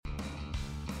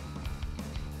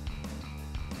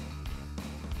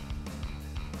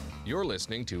You're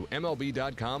listening to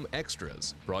MLB.com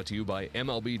Extras, brought to you by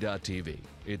MLB.tv.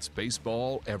 It's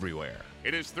baseball everywhere.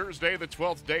 It is Thursday, the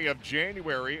 12th day of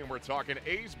January, and we're talking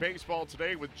A's baseball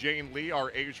today with Jane Lee,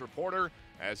 our A's reporter,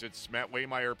 as it's Matt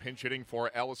Waymeyer pinch hitting for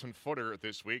Allison Footer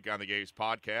this week on the A's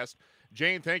podcast.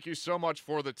 Jane, thank you so much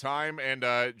for the time. And,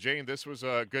 Jane, this was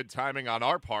good timing on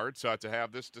our part to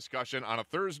have this discussion on a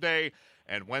Thursday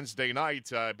and Wednesday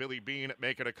night. Billy Beane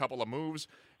making a couple of moves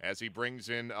as he brings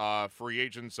in free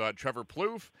agents Trevor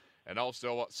Plouffe and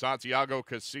also Santiago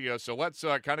Casilla. So let's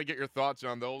kind of get your thoughts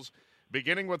on those.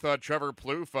 Beginning with Trevor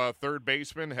Plouffe, third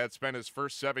baseman, had spent his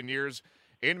first 7 years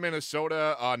in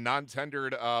Minnesota,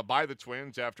 non-tendered by the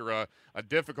Twins after a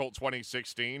difficult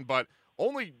 2016. But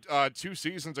only 2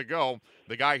 seasons ago,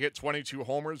 the guy hit 22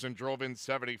 homers and drove in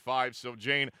 75. So,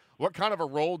 Jane, what kind of a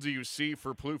role do you see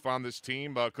for Plouffe on this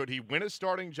team? Could he win a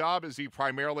starting job? Is he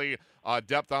primarily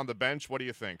depth on the bench? What do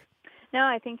you think? No,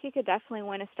 I think he could definitely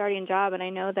win a starting job, and I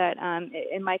know that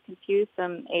it might confuse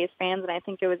some A's fans, and I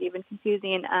think it was even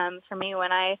confusing for me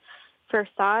when I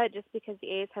first saw it, just because the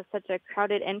A's have such a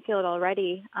crowded infield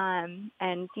already,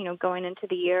 and, you know, going into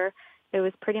the year, it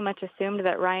was pretty much assumed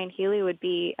that Ryan Healy would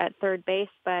be at third base,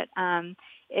 but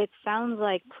it sounds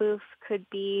like Plouffe could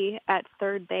be at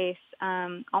third base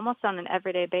almost on an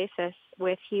everyday basis,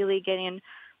 with Healy getting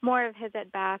more of his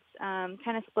at-bats,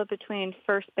 kind of split between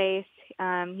first base.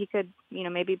 He could, you know,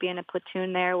 maybe be in a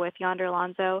platoon there with Yonder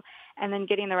Alonso, and then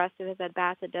getting the rest of his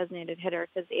at-bats a designated hitter,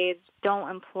 because A's don't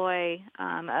employ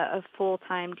a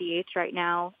full-time DH right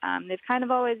now. They've kind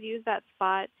of always used that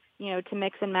spot, you know, to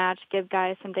mix and match, give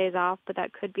guys some days off, but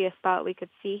that could be a spot we could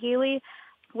see Healy,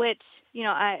 which, you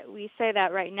know, we say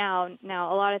that right now.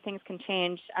 Now, a lot of things can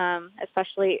change,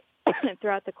 especially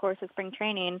throughout the course of spring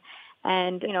training.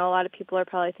 And, you know, a lot of people are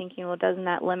probably thinking, well, doesn't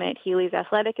that limit Healy's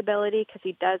athletic ability? Because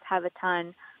he does have a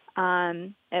ton,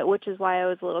 which is why I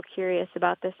was a little curious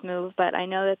about this move. But I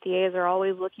know that the A's are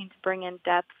always looking to bring in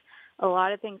depth. A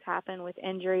lot of things happen with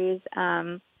injuries.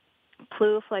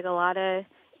 Plouffe, like a lot of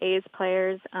A's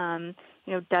players, you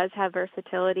know, does have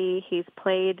versatility. He's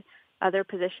played other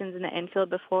positions in the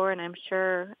infield before, and I'm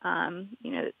sure,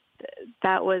 you know,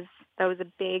 that was a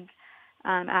big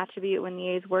attribute when the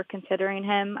A's were considering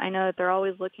him. I know that they're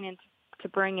always looking to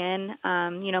bring in,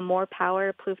 you know, more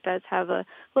power. Plouffe does have a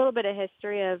little bit of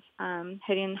history of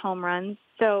hitting home runs.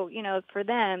 So, you know, for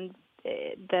them,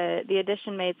 the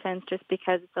addition made sense just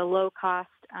because it's a low-cost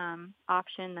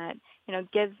option that, you know,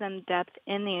 gives them depth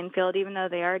in the infield, even though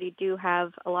they already do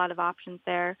have a lot of options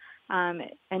there. And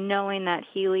knowing that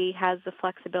Healy has the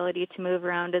flexibility to move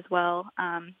around as well,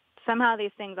 somehow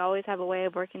these things always have a way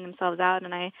of working themselves out,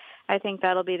 and I think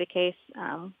that'll be the case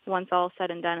once all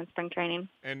said and done in spring training.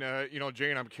 And, you know,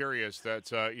 Jane, I'm curious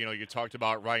that, you know, you talked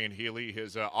about Ryan Healy.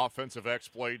 His offensive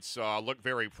exploits look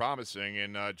very promising.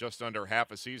 In just under half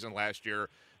a season last year,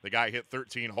 the guy hit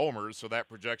 13 homers, so that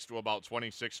projects to about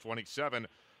 26, 27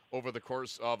 over the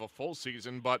course of a full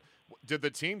season. But did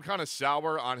the team kind of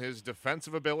sour on his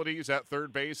defensive abilities at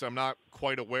third base? I'm not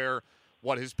quite aware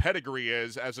what his pedigree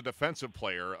is as a defensive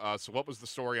player. So what was the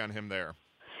story on him there?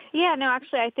 Yeah, no,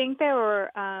 actually, I think they were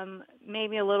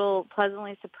maybe a little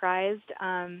pleasantly surprised.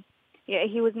 Yeah,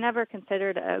 he was never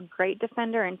considered a great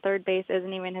defender, and third base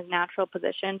isn't even his natural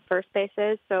position. First base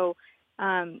is. So,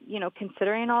 you know,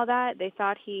 considering all that, they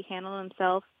thought he handled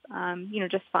himself, you know,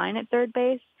 just fine at third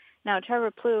base. Now, Trevor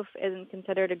Plouffe isn't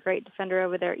considered a great defender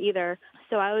over there either.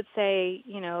 So I would say,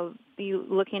 you know,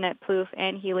 looking at Plouffe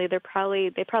and Healy, they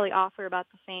probably offer about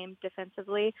the same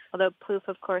defensively, although Plouffe,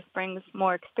 of course, brings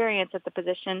more experience at the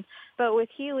position. But with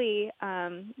Healy,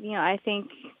 you know, I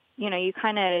think, you know, you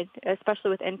kind of,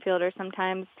 especially with infielders,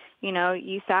 sometimes, you know,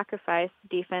 you sacrifice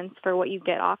defense for what you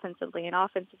get offensively. And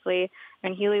offensively,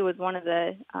 and Healy was one of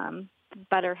the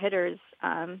better hitters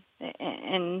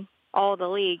in all the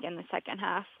league in the second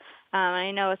half.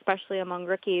 I know, especially among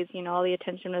rookies, you know, all the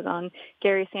attention was on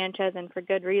Gary Sanchez, and for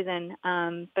good reason.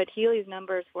 But Healy's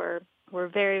numbers were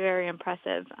very, very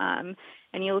impressive. And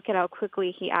you look at how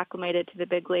quickly he acclimated to the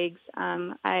big leagues.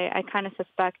 I kind of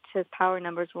suspect his power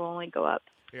numbers will only go up.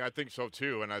 Yeah, I think so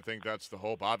too, and I think that's the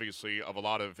hope, obviously, of a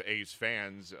lot of A's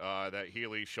fans, that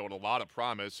Healy showed a lot of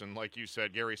promise. And like you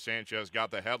said, Gary Sanchez got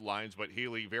the headlines, but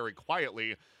Healy very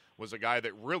quietly was a guy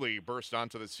that really burst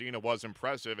onto the scene and was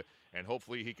impressive, and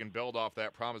hopefully he can build off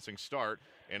that promising start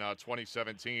in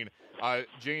 2017.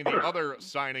 Jane, the other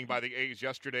signing by the A's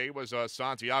yesterday was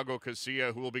Santiago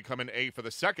Casilla, who will become an A for the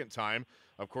second time.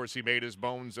 Of course, he made his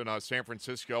bones in San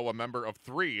Francisco, a member of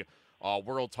 3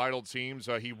 world title teams.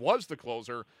 He was the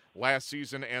closer last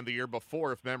season and the year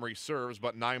before, if memory serves,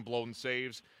 but 9 blown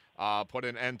saves put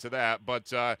an end to that.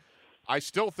 But I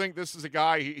still think this is a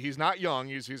guy, he's not young.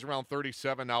 He's around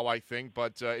 37 now, I think.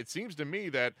 But it seems to me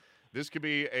that this could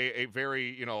be a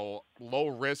very, low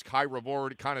risk, high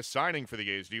reward kind of signing for the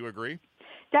A's. Do you agree?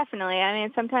 Definitely. I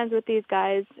mean, sometimes with these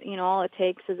guys, all it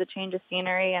takes is a change of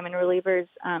scenery. I mean, relievers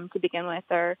to begin with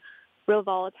are real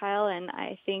volatile, and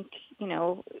I think,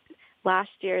 last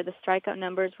year the strikeout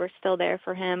numbers were still there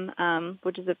for him,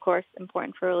 which is, of course,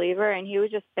 important for a reliever, and he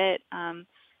was just bit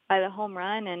by the home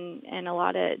run and a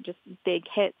lot of just big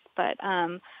hits. But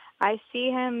I see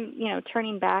him,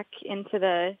 turning back into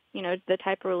the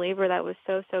type of reliever that was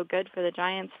so good for the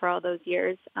Giants for all those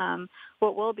years.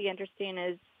 What will be interesting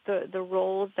is the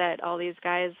roles that all these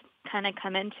guys kind of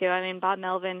come into. I mean, Bob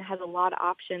Melvin has a lot of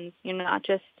options, not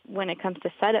just when it comes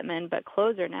to setup men, but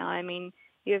closer now. I mean,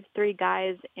 you have three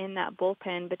guys in that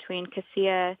bullpen between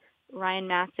Casilla, Ryan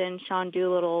Matson, Sean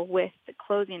Doolittle with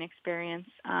closing experience.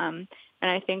 And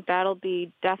I think that'll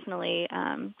be definitely,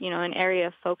 an area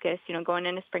of focus, going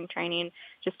into spring training,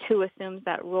 just who assumes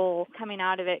that role coming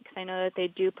out of it, because I know that they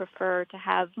do prefer to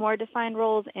have more defined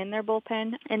roles in their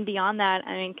bullpen. And beyond that,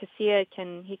 I mean, Casilla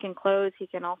can close, he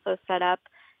can also set up,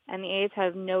 and the A's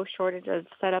have no shortage of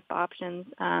setup options,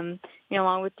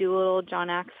 along with Doolittle, John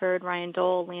Axford, Ryan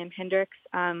Dole, Liam Hendricks.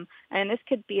 And this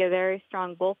could be a very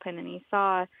strong bullpen, and you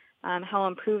saw how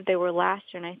improved they were last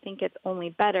year, and I think it's only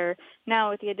better.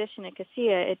 Now, with the addition of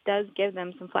Casilla, it does give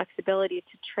them some flexibility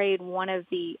to trade one of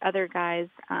the other guys,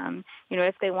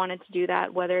 if they wanted to do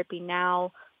that, whether it be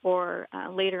now or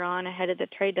later on ahead of the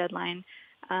trade deadline.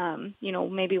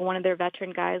 Maybe one of their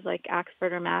veteran guys like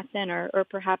Axford or Matson or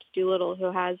perhaps Doolittle,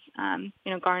 who has,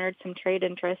 garnered some trade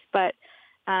interest. But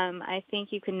I think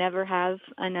you can never have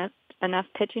enough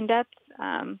pitching depth,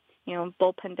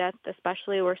 bullpen depth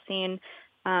especially. We're seeing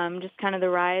just kind of the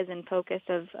rise and focus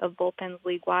of bullpens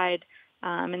league-wide.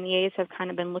 And the A's have kind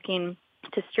of been looking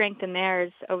to strengthen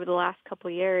theirs over the last couple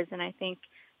of years. And I think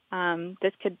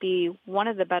this could be one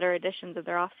of the better additions of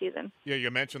their offseason. Yeah,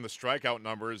 you mentioned the strikeout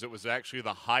numbers. It was actually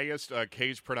the highest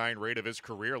Ks per nine rate of his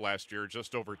career last year,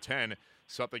 just over 10,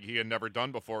 something he had never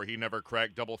done before. He never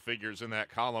cracked double figures in that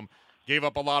column. Gave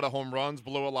up a lot of home runs,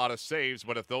 blew a lot of saves,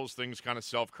 but if those things kind of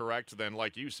self-correct, then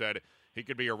like you said, he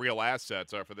could be a real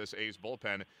asset for this A's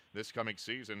bullpen this coming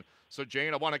season. So,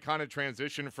 Jane, I want to kind of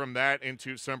transition from that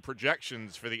into some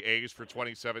projections for the A's for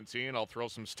 2017. I'll throw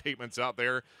some statements out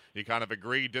there. You kind of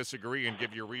agree, disagree, and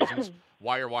give your reasons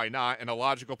why or why not. And a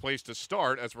logical place to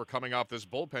start, as we're coming off this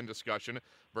bullpen discussion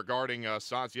regarding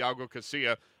Santiago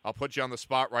Casilla, I'll put you on the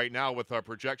spot right now with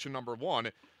projection number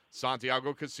one.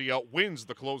 Santiago Casilla wins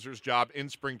the closer's job in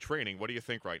spring training. What do you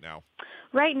think right now?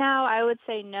 Right now, I would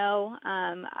say no.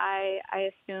 I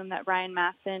assume that Ryan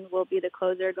Matson will be the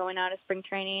closer going out of spring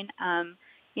training.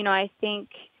 I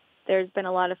think there's been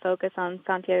a lot of focus on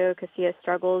Santiago Casilla's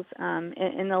struggles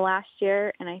in the last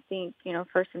year, and I think,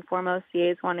 first and foremost, the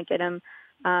A's want to get him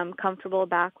comfortable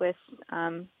back with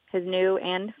his new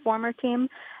and former team,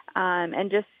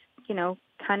 and just,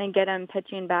 kind of get him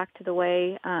pitching back to the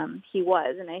way he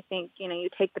was. And I think, you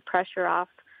take the pressure off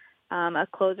a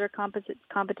closer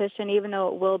competition, even though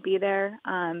it will be there.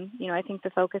 I think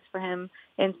the focus for him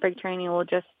in spring training will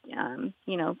just,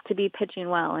 to be pitching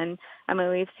well. And I mean,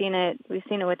 we've seen it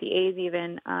with the A's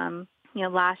even,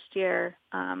 last year.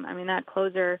 That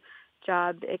closer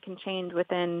job, it can change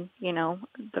within,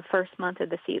 the first month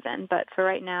of the season. But for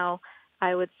right now,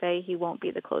 I would say he won't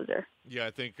be the closer. Yeah,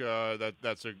 I think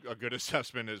that's a good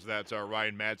assessment, is that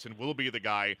Ryan Matson will be the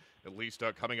guy, at least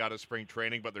coming out of spring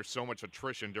training, but there's so much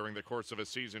attrition during the course of a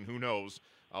season. Who knows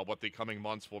what the coming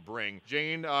months will bring.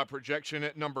 Jane, projection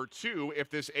at number two,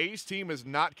 if this A's team is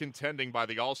not contending by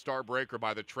the All-Star break or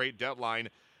by the trade deadline,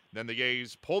 then the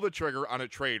A's pull the trigger on a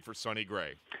trade for Sonny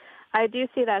Gray. I do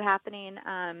see that happening.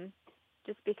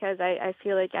 Just because I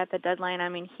feel like at the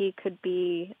deadline, he could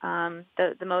be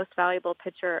the most valuable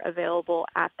pitcher available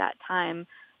at that time.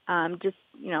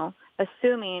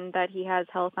 Assuming that he has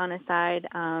health on his side,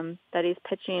 that he's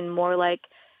pitching more like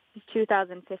his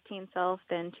 2015 self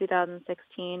than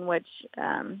 2016, which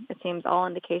it seems all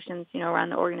indications,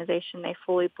 around the organization, they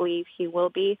fully believe he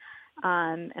will be.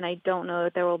 And I don't know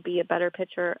that there will be a better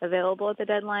pitcher available at the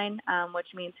deadline, which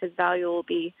means his value will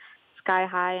be sky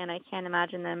high, and I can't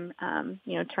imagine them,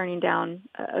 turning down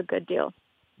a good deal.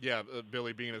 Yeah,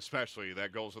 Billy Beane especially,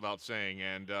 that goes without saying.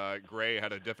 And Gray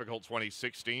had a difficult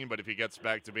 2016, but if he gets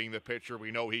back to being the pitcher we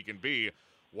know he can be,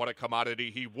 what a commodity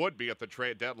he would be at the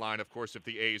trade deadline, of course, if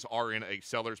the A's are in a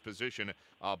seller's position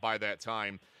by that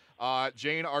time.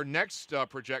 Jane, our next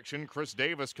projection, Chris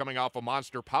Davis coming off a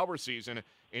monster power season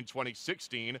in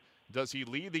 2016. Does he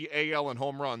lead the AL in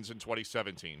home runs in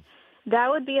 2017? That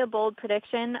would be a bold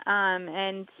prediction,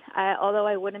 although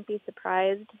I wouldn't be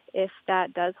surprised if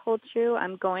that does hold true,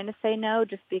 I'm going to say no,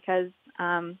 just because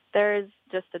there's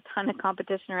just a ton of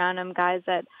competition around him, guys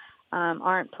that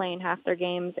aren't playing half their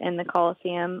games in the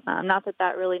Coliseum. Not that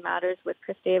that really matters with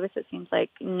Chris Davis. It seems like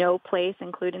no place,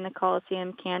 including the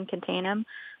Coliseum, can contain him.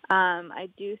 I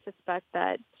do suspect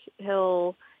that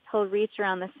he'll reach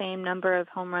around the same number of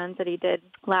home runs that he did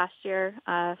last year,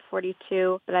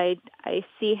 42. But I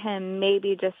see him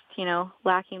maybe just,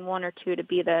 lacking one or two to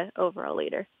be the overall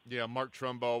leader. Yeah, Mark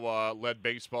Trumbo led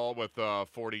baseball with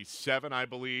 47, I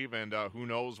believe, and who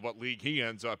knows what league he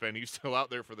ends up in. He's still out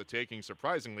there for the taking,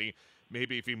 surprisingly.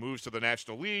 Maybe if he moves to the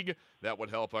National League, that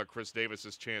would help Chris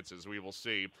Davis's chances. We will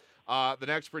see. The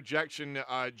next projection,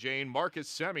 Jane, Marcus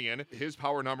Semien, his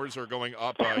power numbers are going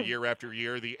up year after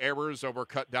year. The errors were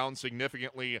cut down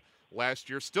significantly last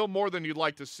year. Still more than you'd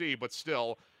like to see, but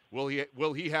still, will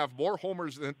he have more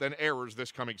homers than errors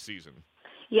this coming season?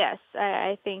 Yes,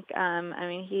 I think.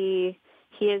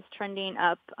 He is trending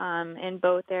up in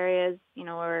both areas.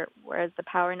 Whereas the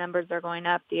power numbers are going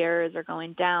up, the errors are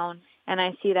going down. And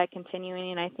I see that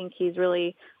continuing, and I think he's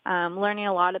really learning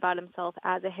a lot about himself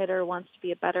as a hitter, wants to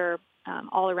be a better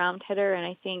all-around hitter, and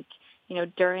I think,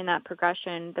 during that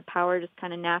progression, the power just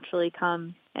kind of naturally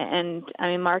comes. And,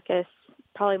 Marcus,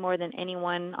 probably more than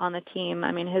anyone on the team,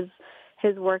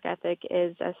 his work ethic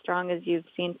is as strong as you've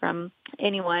seen from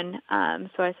anyone,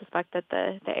 so I suspect that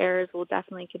the errors will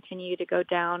definitely continue to go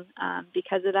down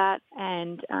because of that.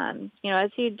 And,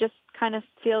 as he just kind of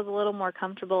feels a little more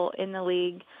comfortable in the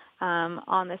league,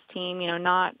 on this team,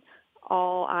 not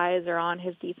all eyes are on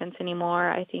his defense anymore.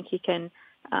 I think he can,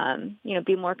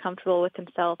 be more comfortable with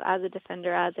himself as a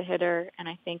defender, as a hitter. And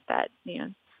I think that,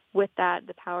 with that,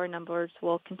 the power numbers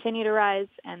will continue to rise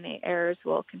and the errors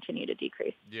will continue to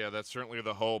decrease. Yeah, that's certainly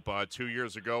the hope. 2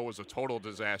 years ago was a total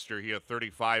disaster. He had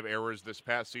 35 errors this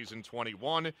past season,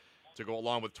 21 to go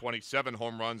along with 27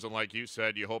 home runs. And like you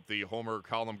said, you hope the homer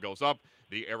column goes up,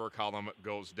 the error column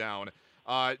goes down.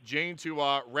 Jane,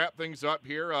 to wrap things up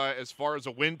here, as far as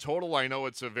a win total, I know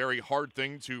it's a very hard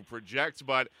thing to project,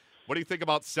 but what do you think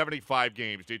about 75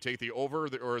 games? Do you take the over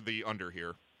or the under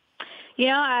here?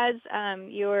 As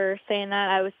you were saying that,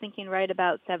 I was thinking right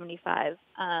about 75.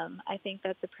 I think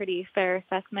that's a pretty fair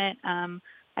assessment.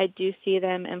 I do see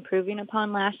them improving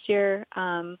upon last year,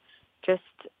 just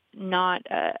not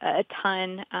a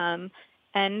ton.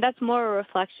 And that's more a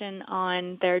reflection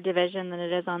on their division than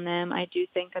it is on them. I do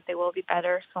think that they will be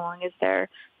better so long as their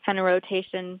kind of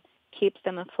rotation keeps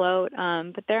them afloat.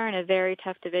 But they're in a very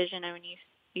tough division.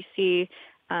 You see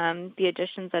the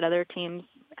additions that other teams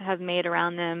have made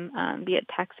around them, be it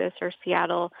Texas or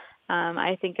Seattle.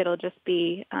 I think it'll just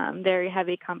be very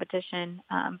heavy competition.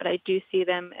 But I do see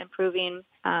them improving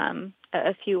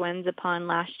a few wins upon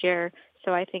last year.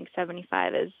 So I think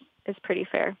 75 is pretty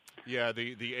fair. Yeah,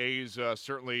 the A's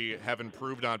certainly have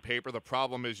improved on paper. The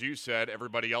problem, as you said,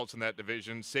 everybody else in that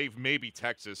division, save maybe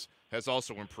Texas, has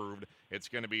also improved. It's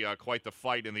going to be quite the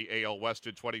fight in the AL West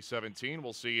in 2017.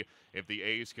 We'll see if the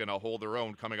A's can hold their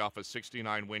own coming off a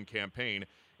 69-win campaign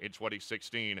in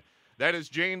 2016. That is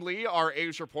Jane Lee, our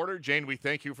A's reporter. Jane, we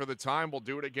thank you for the time. We'll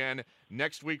do it again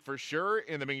next week for sure.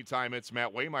 In the meantime, it's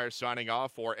Matt Waymeyer signing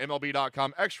off for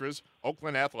MLB.com Extras,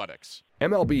 Oakland Athletics.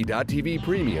 MLB.tv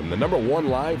Premium, the #1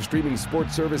 live streaming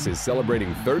sports service, is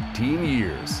celebrating 13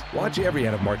 years. Watch every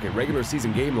out-of-market regular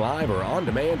season game live or on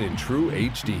demand in true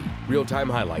HD. Real-time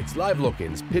highlights, live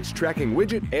look-ins, pitch tracking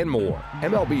widget, and more.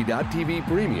 MLB.tv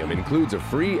Premium includes a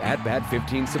free At-Bat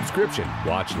 15 subscription.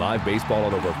 Watch live baseball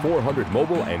on over 400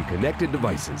 mobile and connected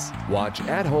devices. Watch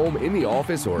at home, in the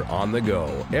office, or on the go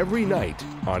every night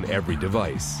on every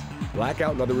device.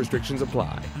 Blackout and other restrictions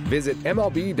apply. Visit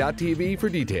MLB.tv for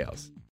details.